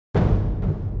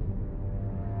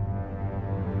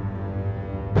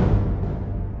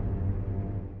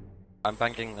I'm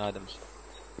banking items.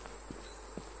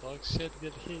 Dog shit,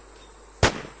 get hit.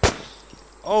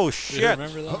 Oh Do shit! you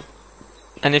remember that?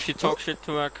 And if you talk shit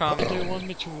to Akam, Do you want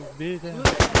me to be there?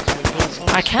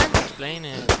 I can't explain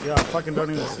it. Yeah, I fucking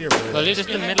don't even see her, bro. Well, it's just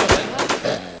in the middle of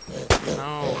it.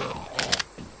 No.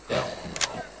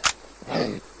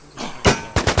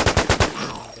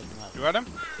 You got him?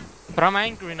 But I'm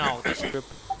angry now. This group.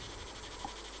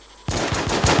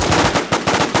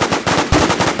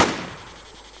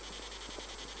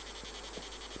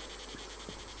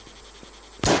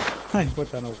 I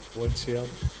put down a wood shield.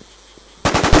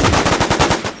 Are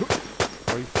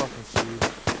you fucking serious?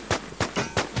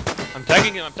 I'm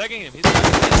tagging him, he's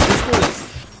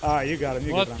Ah, you got him,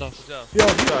 you What got the him. fuck?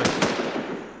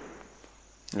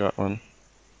 Yo, Got one.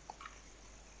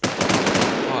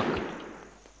 Fuck.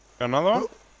 Another one?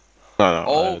 No, I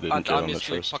Oh, didn't and kill him at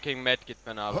obviously first. fucking medkit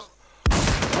went out.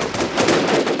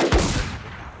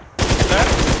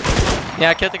 Yeah,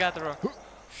 I killed the guy at the rock.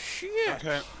 Shit!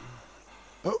 Okay.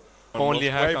 Only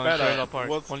was hack way on better. trailer park.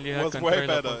 Was Only hack on way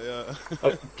trailer better, park.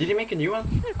 yeah. Did you make a new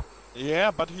one?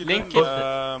 Yeah, but he Link didn't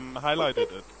it.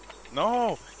 highlighted it.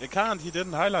 No, you can't, he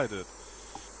didn't highlight it.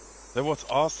 That was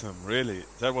awesome, really.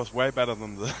 That was way better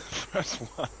than the first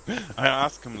one. I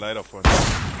asked him later for it.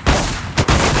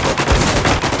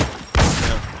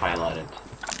 Highlight it.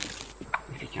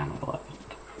 If you can highlight it.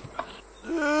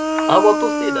 I want to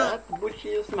see that. Bushy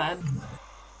is mad.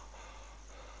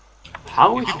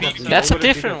 How is that? That's a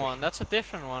different one. That's a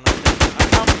different one.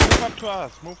 Come, move up to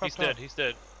us. Move up He's to dead, us. he's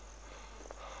dead.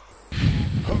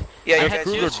 Yeah, I you had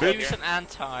guys to just use an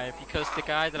anti because the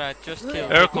guy that I just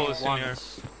killed Urkel hit is me in here.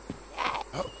 once.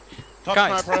 Top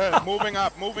Guys. sniper hill. Moving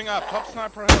up. Top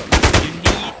sniper hill. You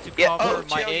need to Yeah, cover oh,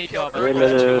 my chill, you A killed job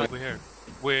Urkel. We're here.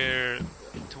 We're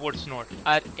towards north.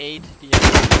 at 8 p.m.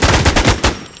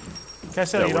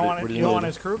 Cassette, Yeah, you don't where want did it? you You don't need want it?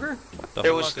 his Kruger?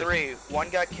 There was 3. One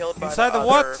got killed by Inside the the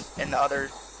other, what? and the other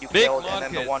you Big killed, and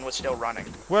then the market. one was still running.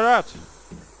 Where at?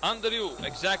 Under you,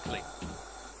 exactly.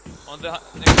 On the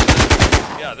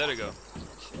yeah, there we go.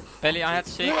 Belly, I had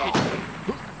safety.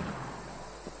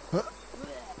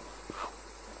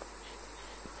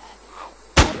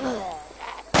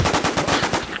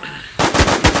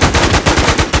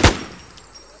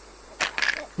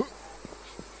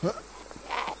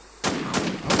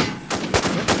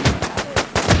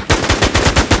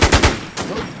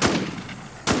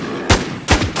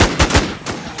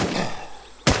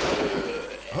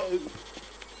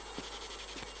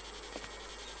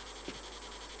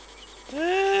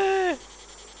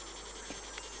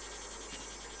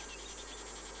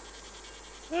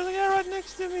 There's a guy right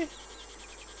next to me.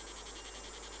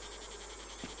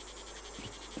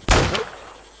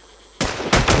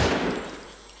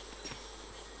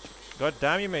 God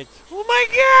damn you, mate. Oh my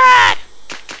god!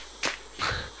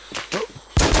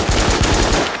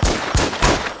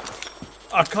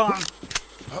 Akam!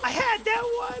 I had that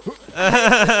one!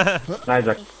 Nice,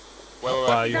 Jack.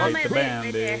 Wow, you It's on hate my the leg band,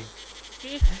 right dude. there.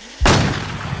 See?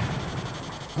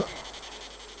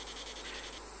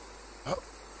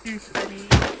 It's funny.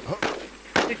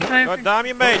 They're coming God from damn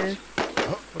you, mate. here.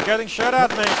 We're getting shot at,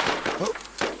 mate.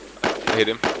 I hit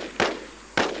him.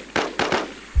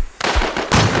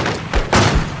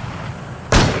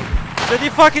 Did he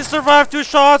fucking survive 2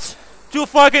 shots? 2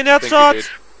 fucking think he headshots?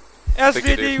 Think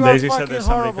he SVD, did. you are Daisy said fucking there's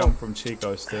somebody horrible. come from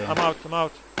Chico's too. I'm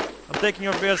out. I'm taking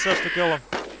your VSS to kill him.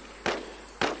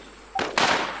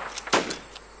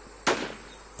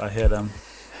 I hit him.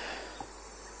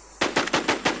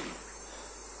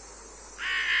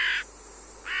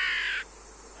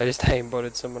 I just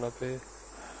aimbotted someone up here.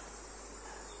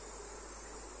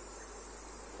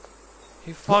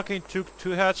 He fucking took 2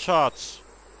 headshots.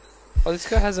 Oh, this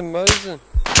guy has a Mosin.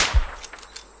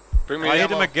 Bring me I the hit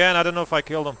him ammo. again, I don't know if I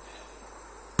killed him.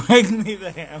 Bring me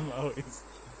the ammo.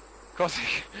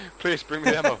 Kosik, please bring me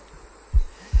the ammo.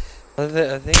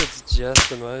 I think it's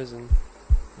just a Mosin.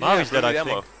 Now he's dead, bring me I the think.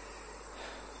 ammo.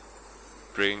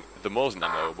 Bring the Mosin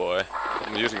ammo, boy.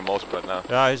 I'm using a Mosin right now.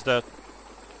 Yeah, he's dead.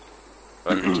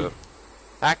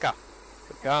 Aka.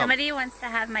 Somebody wants to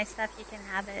have my stuff, you can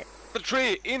have it. The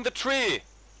tree! In the tree!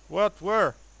 What?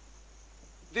 Where?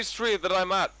 This tree that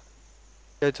I'm at.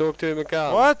 Go talk to him,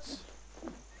 Akam. What?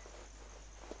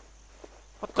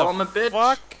 What Call him a bitch.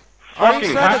 fuck? Fucking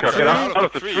Outside the hacker, get out tree?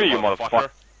 of the tree, you motherfucker.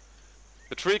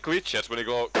 The tree glitches when you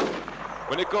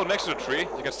go next to the tree,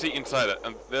 you can see inside it,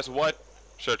 and there's a white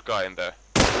shirt guy in there.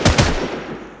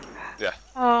 Yeah.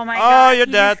 Oh my Oh, god. you're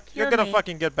he dead. just You're killed gonna me.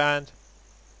 fucking get banned.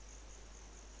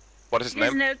 What is his He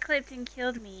just name? no clipped and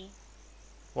killed me.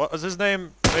 What was his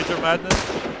name? Major Madness?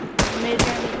 Major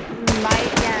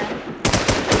might, yeah.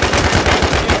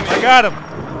 I got him!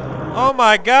 Oh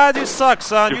my god, you suck,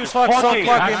 son. You suck so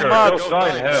fucking much.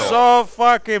 So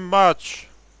fucking much.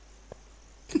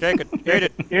 Take it. Eat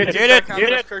it. Eat it. Eat it.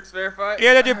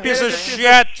 Eat it, you piece of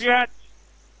shit.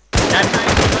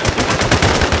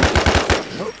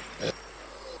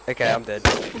 Okay, I'm dead.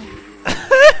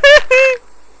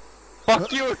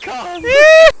 Fuck you, Akam!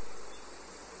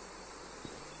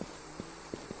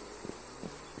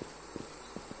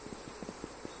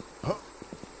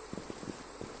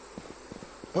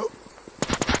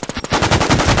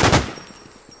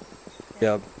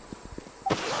 Yeah.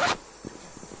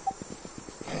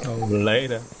 Oh,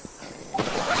 later.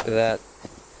 That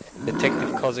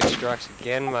Detective Cossack strikes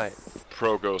again, mate.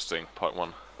 Pro ghosting, part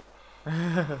 1.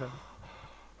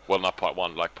 Well, not part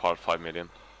 1, like part 5 million.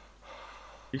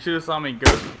 You should have saw me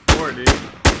ghost before, dude.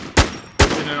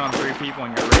 Pushing it on 3 people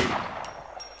and got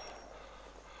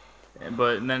raped.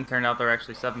 But then it turned out there were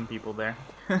actually 7 people there.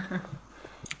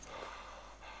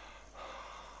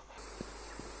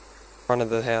 Front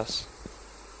of the house.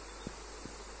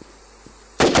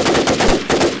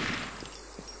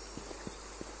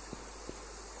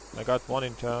 I got one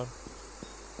in town.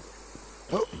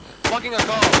 Fucking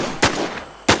Akam!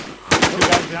 2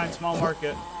 guys behind small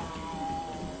market.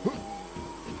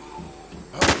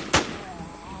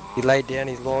 He laid down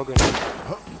his logging.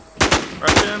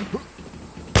 Rush him.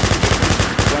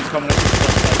 One's coming up to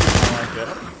small market.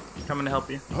 Coming to help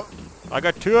you. I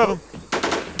got 2 of them.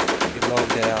 He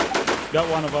logged out. Got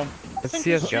one of them. I think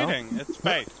it's cheating. It's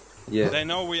bait. Yeah. They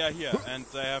know we are here, and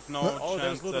they have no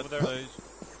chance that they...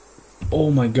 Oh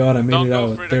my god, I made it out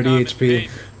with 30 HP.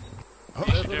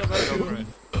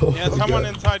 Yeah, someone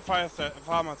inside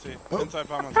pharmacy. Inside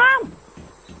pharmacy.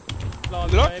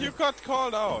 Look, you got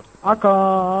called out.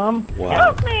 Akam! Wow.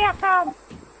 Help me, Akam!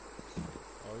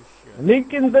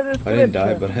 Link in the description. I didn't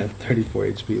die, but I have 34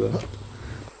 HP left.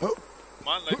 Come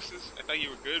on, Lexus. I thought you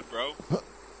were good, bro.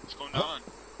 What's going on?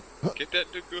 Get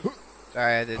that dude go.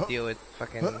 Sorry, I had to deal with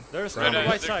fucking... There's Right, the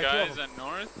white the side. guys on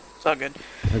north. It's all good.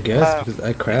 I guess, because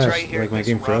I crashed, right here, like my this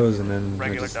game rough, froze, and then I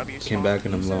regular just W came spawn. back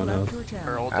and I'm low on health.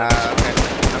 Or old okay.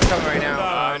 I'm coming right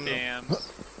now. Oh, damn.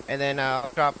 And then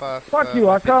I'll drop off. Fuck you,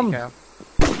 my Akam. 50 cal.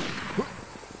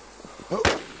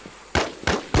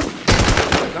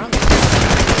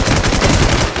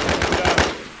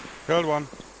 Killed one.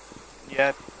 Yeah,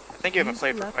 I think you haven't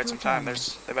played for quite some time.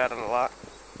 They've added a lot.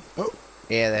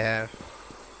 Yeah, they have.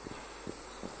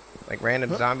 Like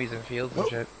random zombies in fields and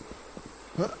shit.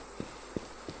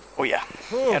 Oh yeah.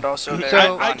 And also they're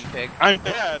So- on I'm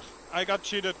dead. I got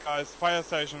cheated, guys. Fire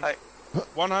station.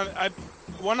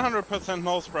 100%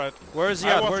 no spread. Where is he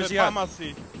I at? was Where is at he at?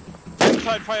 pharmacy.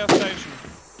 Inside fire station.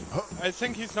 I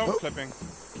think he's no clipping.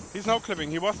 He's no clipping.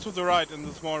 He was to the right in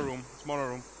the smaller room.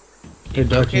 Hey,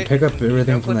 Doc, can you pick up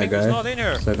everything from that He's guy? not in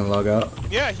here. So I can log out?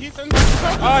 Yeah, he's in.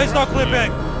 Oh, he's not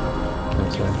clipping.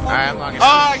 Thanks, man. Alright, I'm logging Oh,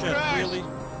 out. I Shit, crashed! really?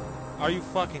 Are you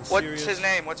fucking serious? What's his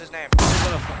name? What's his name?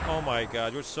 Oh my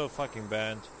god, you're so fucking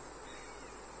banned.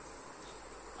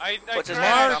 What's his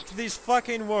Mark name? these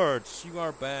fucking words. You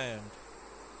are banned.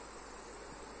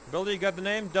 Billy, you got the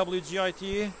name?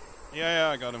 WGIT? Yeah,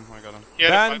 I got him.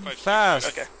 Ban fast.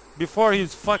 Okay. Before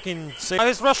he's fucking sick. Oh,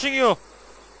 he's rushing you!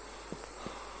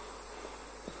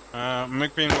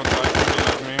 McBean looks like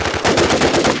me.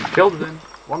 Killed him.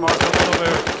 One more.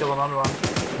 Over. Kill another one.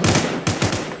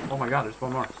 Oh my god, there's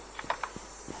one more.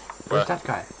 Where's that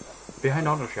guy? Behind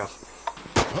auto shop.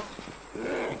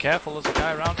 Be careful, there's a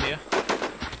guy around here.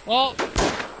 Well,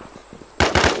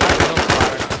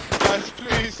 Guys,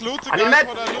 please loot the I need guys med.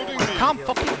 what are looting me. Can't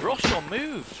fucking rush or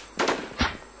move.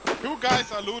 2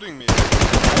 guys are looting me.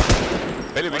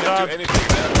 Billy, we can do anything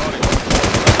there.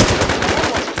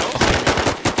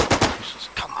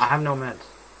 I have no meds.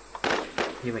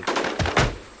 Healing.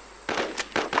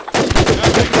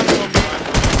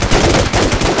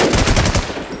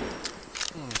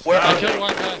 Where I are killed they?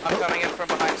 one guy. I'm coming in from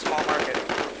behind small market.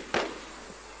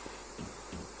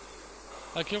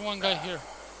 I killed one guy here.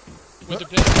 With the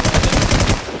blade.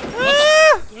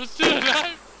 There's 2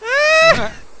 alive.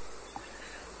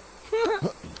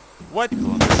 What?